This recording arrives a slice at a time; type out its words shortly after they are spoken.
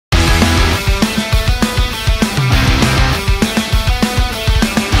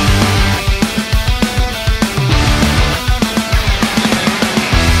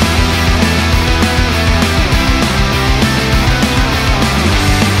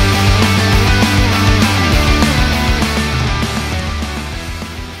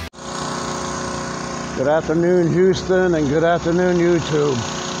Good afternoon, Houston, and good afternoon, YouTube.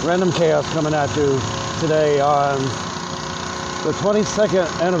 Random Chaos coming at you today on the 22nd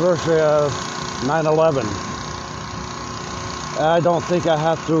anniversary of 9/11. I don't think I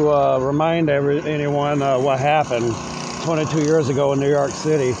have to remind anyone what happened 22 years ago in New York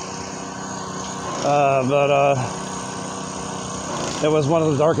City. But it was one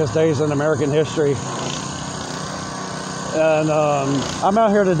of the darkest days in American history. And I'm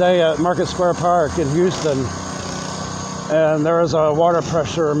out here today at Market Square Park in Houston, and there is a water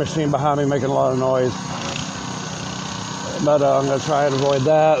pressure machine behind me making a lot of noise. But I'm going to try and avoid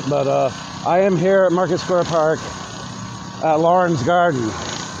that. But I am here at Market Square Park at Lauren's Garden.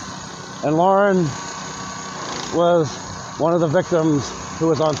 And Lauren was one of the victims who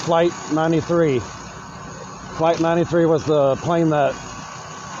was on Flight 93. Flight 93 was the plane that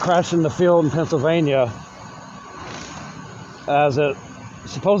crashed in the field in Pennsylvania as it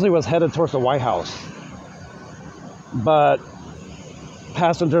supposedly was headed towards the White House. But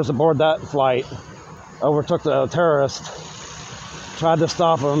passengers aboard that flight overtook the terrorist, tried to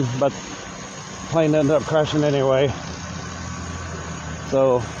stop him, but the plane ended up crashing anyway.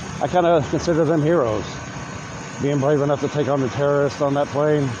 So I kind of consider them heroes, being brave enough to take on the terrorists on that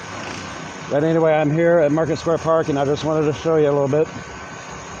plane. But anyway, I'm here at Market Square Park, and I just wanted to show you a little bit.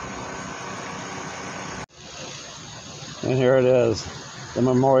 And here it is, the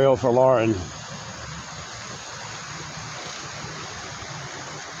memorial for Lauren.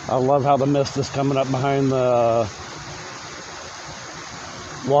 I love how the mist is coming up behind the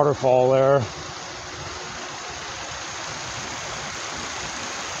waterfall there.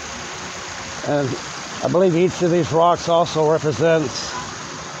 And I believe each of these rocks also represents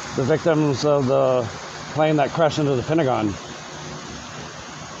the victims of the plane that crashed into the Pentagon.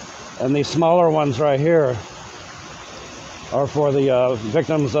 And these smaller ones right here are for the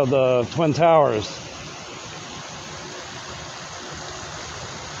victims of the Twin Towers.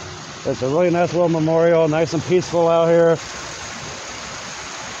 It's a really nice little memorial, nice and peaceful out here.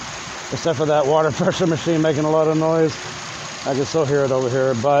 Except for that water pressure machine making a lot of noise. I can still hear it over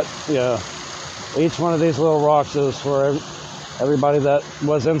here, but yeah. Each one of these little rocks is for everybody that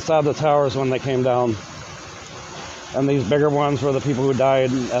was inside the towers when they came down. And these bigger ones were the people who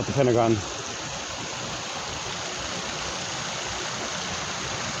died at the Pentagon.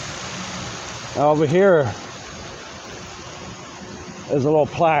 Now over here is a little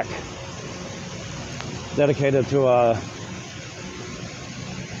plaque dedicated to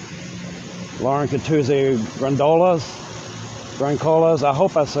Lauren Catuzzi Grandcolas. I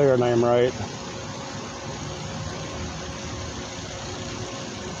hope I say her name right.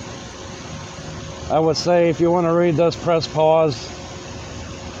 I would say if you want to read this, press pause.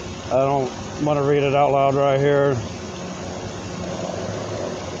 I don't want to read it out loud right here.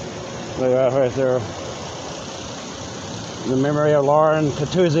 Look at that right there. The memory of Lauren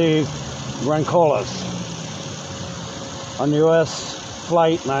Catuzzi Grandcolas on U.S.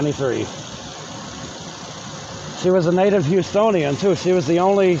 Flight 93. She was a native Houstonian too. She was the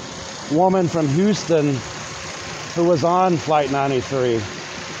only woman from Houston who was on Flight 93.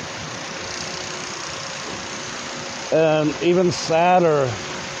 And even sadder,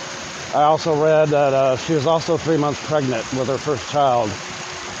 I also read that she was also 3 months pregnant with her first child.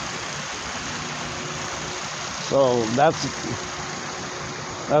 So that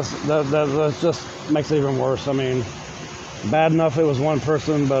just makes it even worse. I mean, bad enough it was one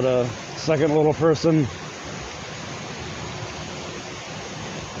person, but a second little person.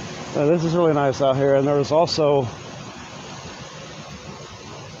 This is really nice out here, and there's also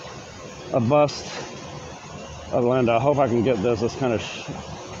a bust of Linda. I hope I can get this. It's kind of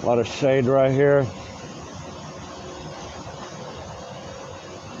a lot of shade right here.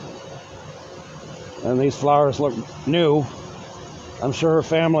 And these flowers look new. I'm sure her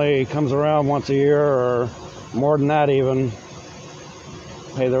family comes around once a year or more than that even,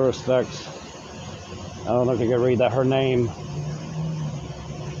 pay their respects. I don't know if you can read that, her name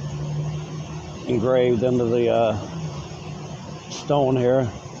engraved into the stone here.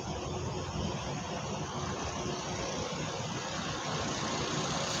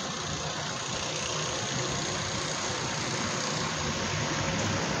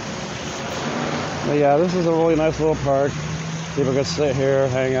 But yeah, this is a really nice little park. People can sit here,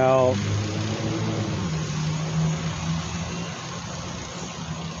 hang out.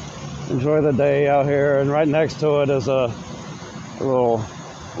 Enjoy the day out here. And right next to it is a little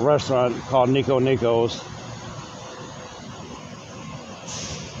restaurant called Nico's.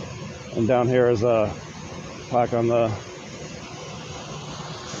 And down here is a plaque on the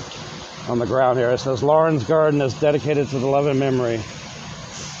ground here. It says Lauren's Garden is dedicated to the love and memory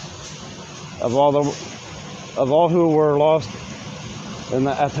of all who were lost in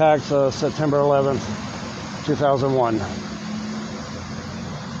the attacks of September 11th, 2001.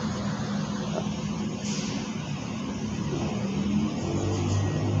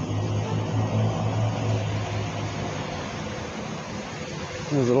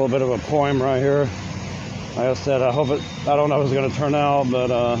 There's a little bit of a poem right here. Like I said, I don't know how it's going to turn out, but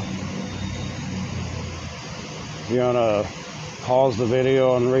if you want to pause the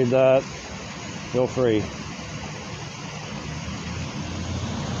video and read that, feel free.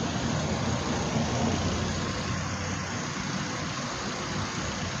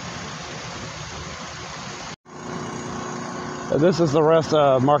 This is the rest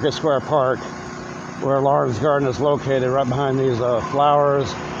of Market Square Park, where Lawrence Garden is located, right behind these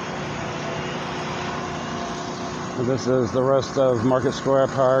flowers. And this is the rest of Market Square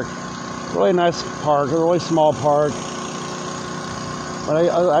Park. Really nice park, a really small park. But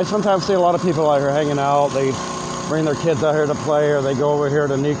I sometimes see a lot of people out here hanging out. They bring their kids out here to play, or they go over here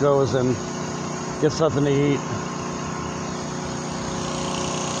to Nico's and get something to eat.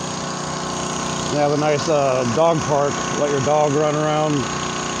 They have a nice dog park. Let your dog run around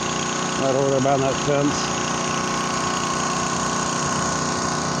right over there behind that fence.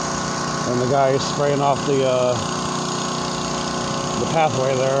 And the guy is spraying off the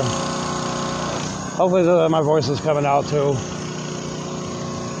pathway there. Hopefully my voice is coming out too.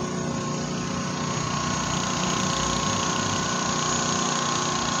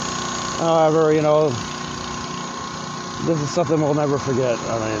 However, you know, this is something we'll never forget.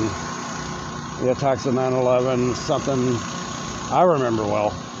 I mean, the attacks of 9/11, something I remember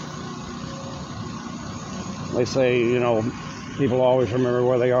well. They say, you know, people always remember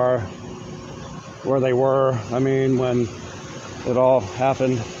where they are, where they were. I mean, when it all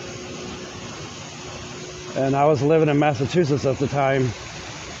happened. And I was living in Massachusetts at the time.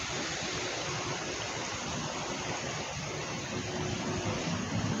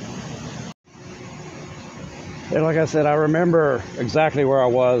 And like I said, I remember exactly where I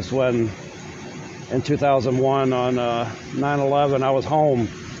was when, in 2001, on 9/11, I was home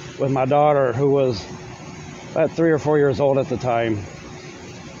with my daughter, who was about 3 or 4 years old at the time.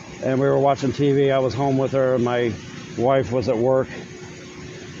 And we were watching TV. I was home with her. My wife was at work.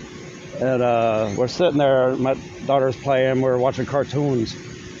 And we're sitting there. My daughter's playing. We're watching cartoons.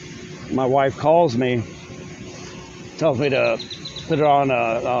 My wife calls me, tells me to put it on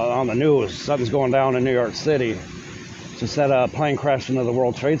the news. Something's going down in New York City. She said a plane crashed into the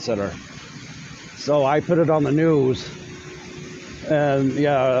World Trade Center. So I put it on the news, and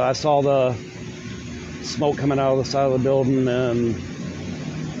yeah, I saw the smoke coming out of the side of the building, and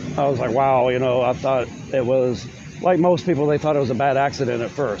I was like, wow, you know, I thought it was, like most people, they thought it was a bad accident at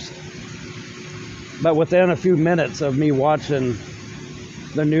first. But within a few minutes of me watching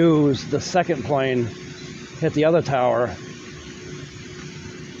the news, the second plane hit the other tower,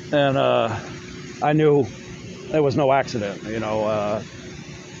 and I knew it was no accident, you know.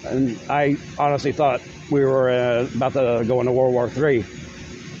 And I honestly thought we were about to go into World War III.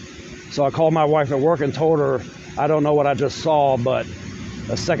 So I called my wife at work and told her, I don't know what I just saw, but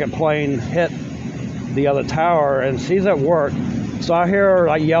a second plane hit the other tower, and she's at work. So I hear her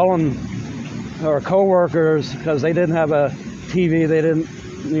like yelling her coworkers, because they didn't have a TV, they didn't,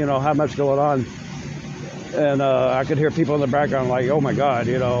 you know, have much going on. And I could hear people in the background like, oh my God,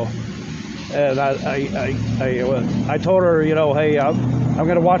 you know. And I told her, you know, hey, I'm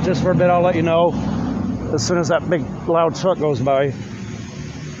going to watch this for a bit. I'll let you know as soon as that big loud truck goes by.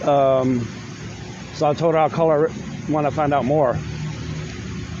 So I told her I'll call her when I find out more.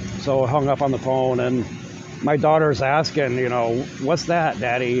 So I hung up on the phone, and my daughter's asking, you know, what's that,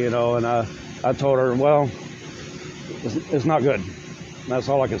 Daddy? You know, and I told her, well, it's not good. That's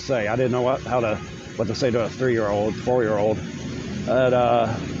all I could say. I didn't know what to say to a 3-year-old, 4-year-old.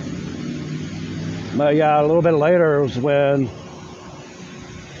 But yeah, a little bit later was when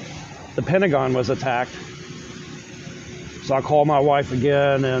the Pentagon was attacked. So I called my wife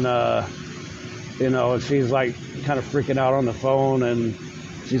again, and you know, she's like kind of freaking out on the phone, and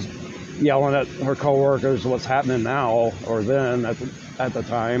she's yelling at her coworkers what's happening now or then at the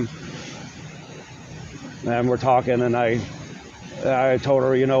time. And we're talking, and I told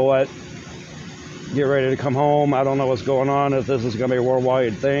her, you know what, get ready to come home. I don't know what's going on, if this is going to be a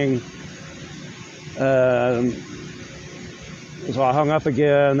worldwide thing. So I hung up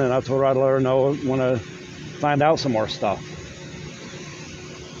again, and I told her I'd let her know when I find out some more stuff.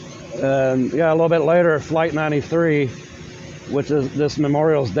 And yeah, a little bit later, Flight 93, which is this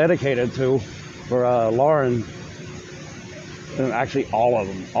memorial is dedicated to for Lauren, and actually all of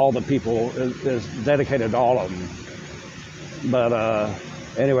them, all the people is dedicated to all of them. But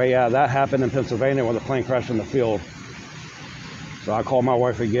Anyway, yeah, that happened in Pennsylvania when the plane crashed in the field. So I called my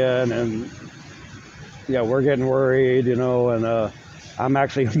wife again, and yeah, we're getting worried, you know, and I'm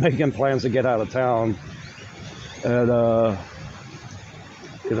actually making plans to get out of town. And,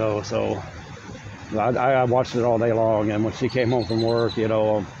 you know, so I watched it all day long. And when she came home from work, you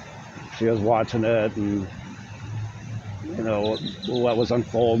know, she was watching it, and, you know, what was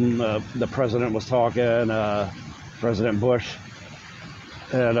unfolding. The president was talking, President Bush.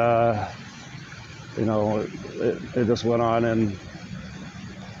 And, you know, it just went on. And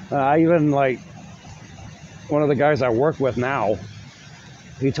I even, like, one of the guys I work with now,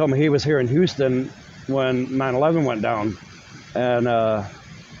 he told me he was here in Houston when 9/11 went down. And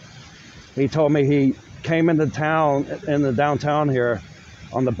he told me he came into town, in the downtown here,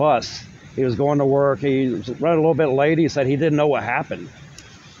 on the bus. He was going to work. He was running a little bit late. He said he didn't know what happened.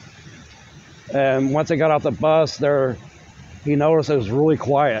 And once they got off the bus, he noticed it was really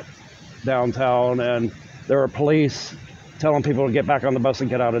quiet downtown, and there were police telling people to get back on the bus and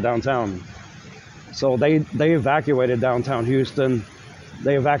get out of downtown. So they evacuated downtown Houston.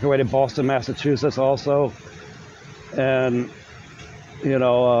 They evacuated Boston, Massachusetts also. And, you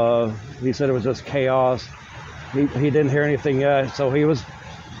know, he said it was just chaos. He didn't hear anything yet. So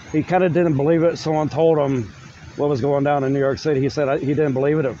he kind of didn't believe it. Someone told him what was going down in New York City. He said he didn't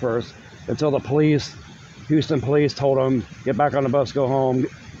believe it at first until the police, Houston police, told him, get back on the bus, go home,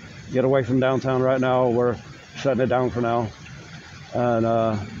 get away from downtown right now. We're shutting it down for now. And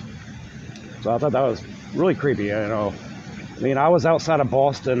so I thought that was really creepy, you know. I mean, I was outside of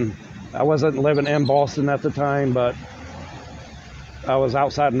Boston. I wasn't living in Boston at the time, but I was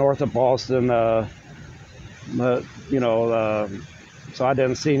outside north of Boston. But, you know, so I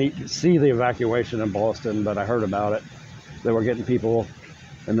didn't see the evacuation in Boston, but I heard about it. They were getting people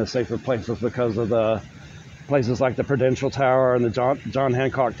in the safer places because of the places like the Prudential Tower and the John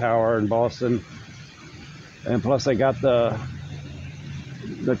Hancock Tower in Boston. And plus they got the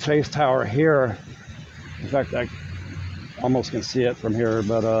Chase Tower here. In fact, I almost can see it from here,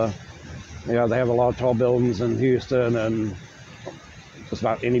 but yeah, they have a lot of tall buildings in Houston and just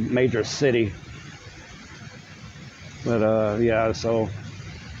about any major city. But yeah, so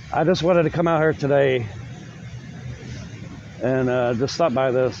I just wanted to come out here today and just stop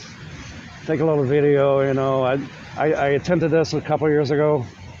by this, take a little video. You know, I attempted this a couple years ago,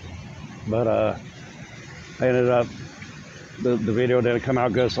 but I ended up, the video didn't come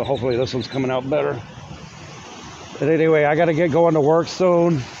out good, so hopefully this one's coming out better. But anyway, I got to get going to work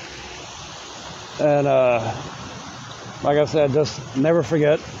soon. And like I said, just never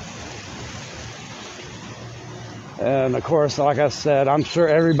forget. And of course, like I said, I'm sure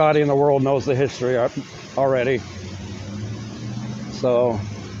everybody in the world knows the history already. So,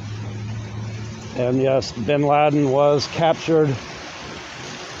 and yes, bin Laden was captured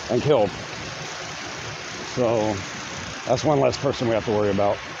and killed. So that's one less person we have to worry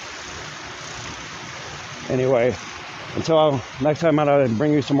about. Anyway, until next time I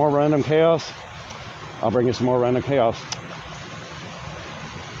bring you some more random chaos, I'll bring you some more random chaos.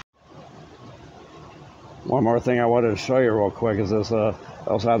 One more thing I wanted to show you real quick is this. I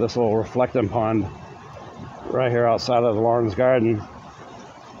also have this little reflecting pond right here outside of the Lawrence Garden.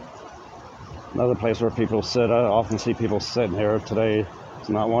 Another place where people sit. I often see people sitting here. Today it's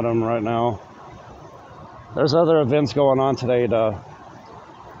not one of them right now. There's other events going on today to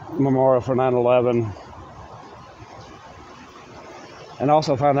memorial for 9/11. And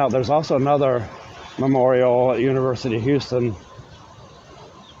also found out there's also another memorial at University of Houston.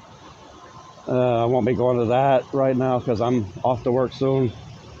 I won't be going to that right now because I'm off to work soon.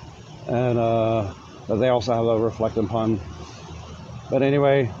 And but they also have a reflecting pond. But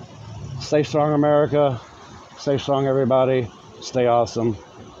anyway, stay strong, America. Stay strong, everybody. Stay awesome.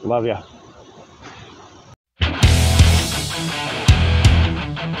 Love ya.